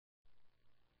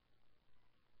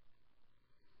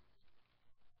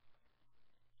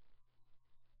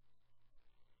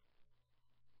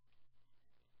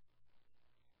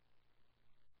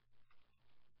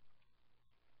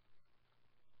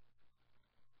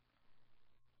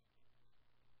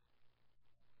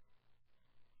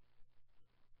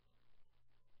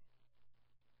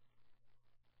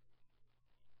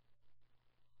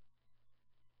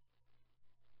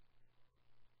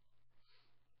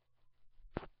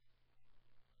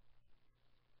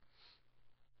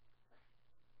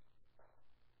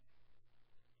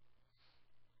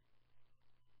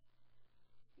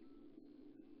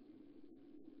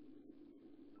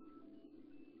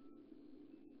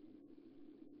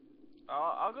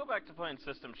I'll go back to playing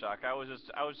System Shock. I was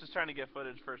just trying to get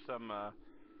footage for some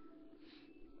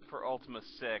for Ultima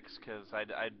 6 because I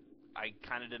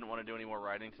kind of didn't want to do any more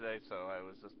writing today, so I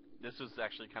was just this was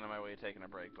actually kind of my way of taking a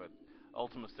break. But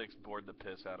Ultima 6 bored the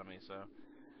piss out of me, so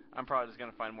I'm probably just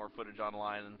gonna find more footage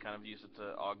online and kind of use it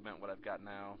to augment what I've got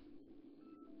now.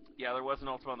 Yeah, there was an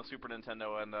Ultima on the Super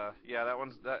Nintendo, and yeah,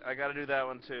 I got to do that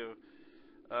one too.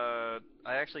 I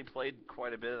actually played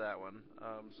quite a bit of that one,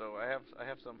 so I have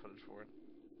some footage for it.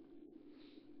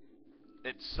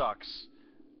 It sucks.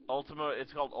 Ultima,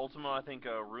 it's called Ultima, I think,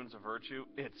 Runes of Virtue.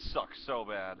 It sucks so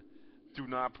bad. Do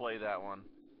not play that one.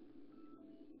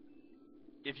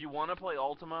 If you want to play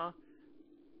Ultima,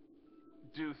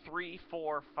 do 3,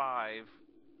 4, 5,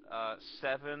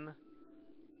 7,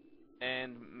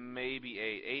 and maybe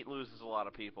 8. 8 loses a lot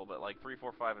of people, but like 3,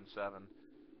 4, 5, and 7.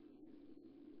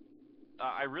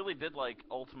 I really did like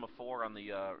Ultima 4 on the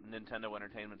Nintendo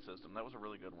Entertainment System. That was a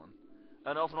really good one.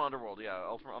 And Ultima Underworld, yeah.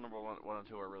 Ultima Underworld 1 and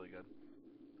 2 are really good.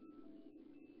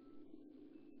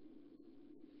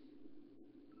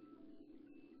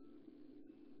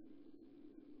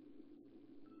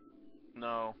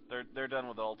 No, they're done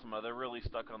with Ultima. They're really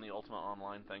stuck on the Ultima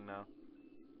Online thing now.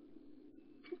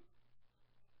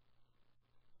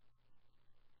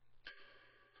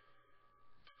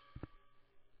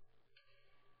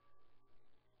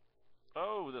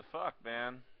 Oh, the fuck,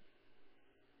 man.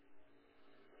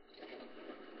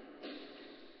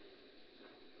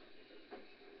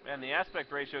 Man, the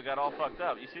aspect ratio got all fucked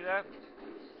up. You see that?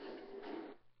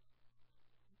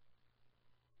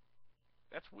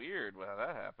 That's weird how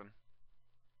that happened.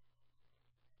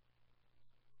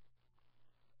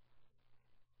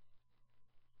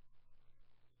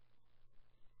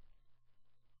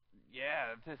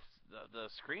 Yeah, the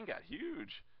screen got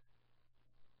huge.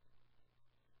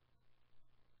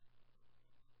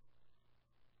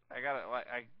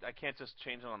 I can't just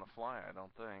change it on the fly, I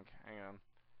don't think. Hang on.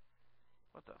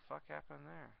 What the fuck happened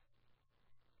there?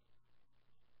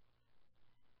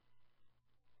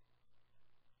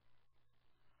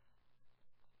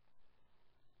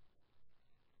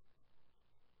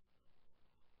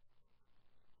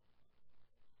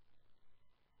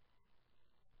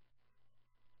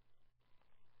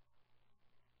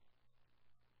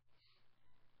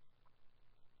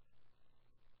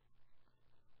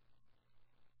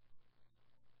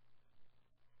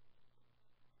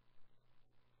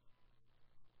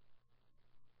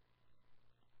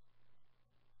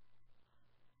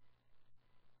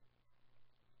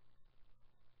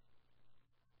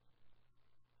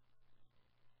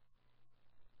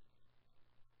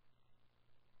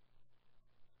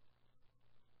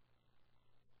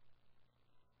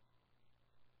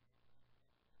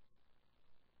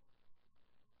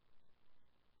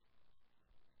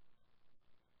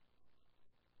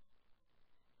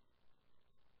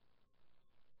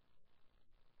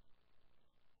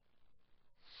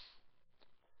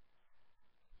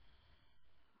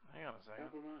 Hang on a second.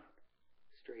 Help him out.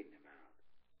 Straighten him out.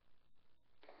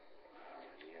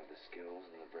 You have the skills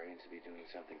and the brains to be doing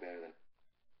something better than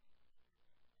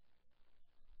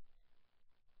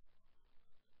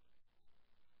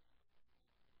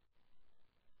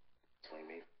telling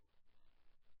me.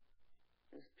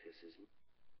 This pisses me.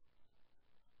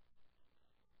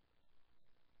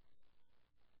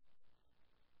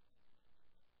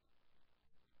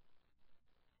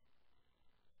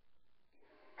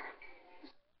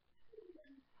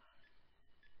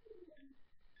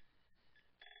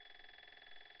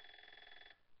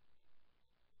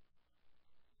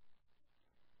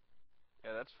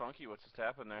 Yeah, that's funky. What's just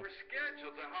happened there? We're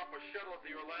scheduled to hop a shuttle at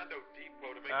the Orlando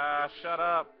depot to make Shut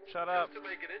up. Shut up. Just to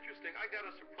make it interesting, I got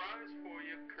a surprise for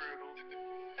you, Colonel.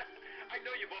 I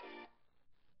know you both.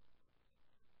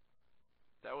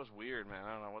 That was weird, man.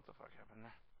 I don't know what the fuck happened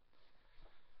there.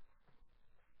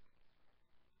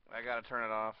 I gotta turn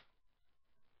it off.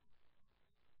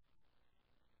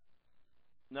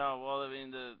 No, well, I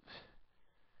mean the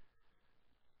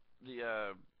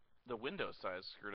window size screwed